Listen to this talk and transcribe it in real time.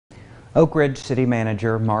Oak Ridge City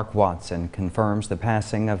Manager Mark Watson confirms the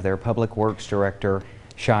passing of their Public Works Director,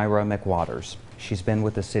 Shira McWaters. She's been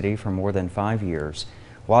with the city for more than 5 years.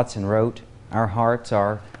 Watson wrote, "Our hearts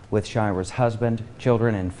are with Shira's husband,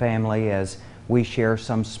 children, and family as we share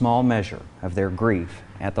some small measure of their grief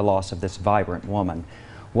at the loss of this vibrant woman."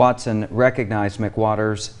 Watson recognized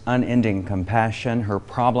McWaters' unending compassion, her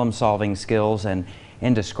problem-solving skills, and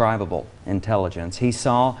indescribable intelligence. We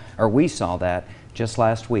saw that just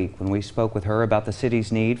last week when we spoke with her about the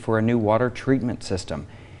city's need for a new water treatment system.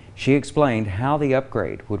 She explained how the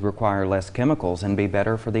upgrade would require less chemicals and be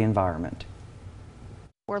better for the environment.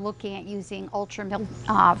 We're looking at using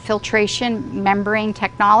filtration membrane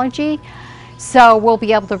technology, so we'll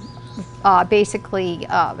be able to basically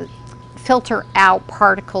filter out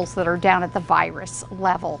particles that are down at the virus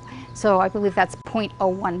level. So I believe that's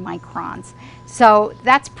 0.01 microns. So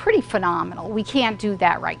that's pretty phenomenal. We can't do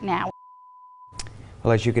that right now.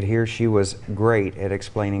 Well, as you could hear, she was great at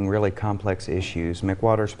explaining really complex issues.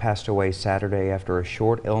 McWaters passed away Saturday after a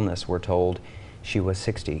short illness, we're told. She was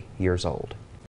 60 years old.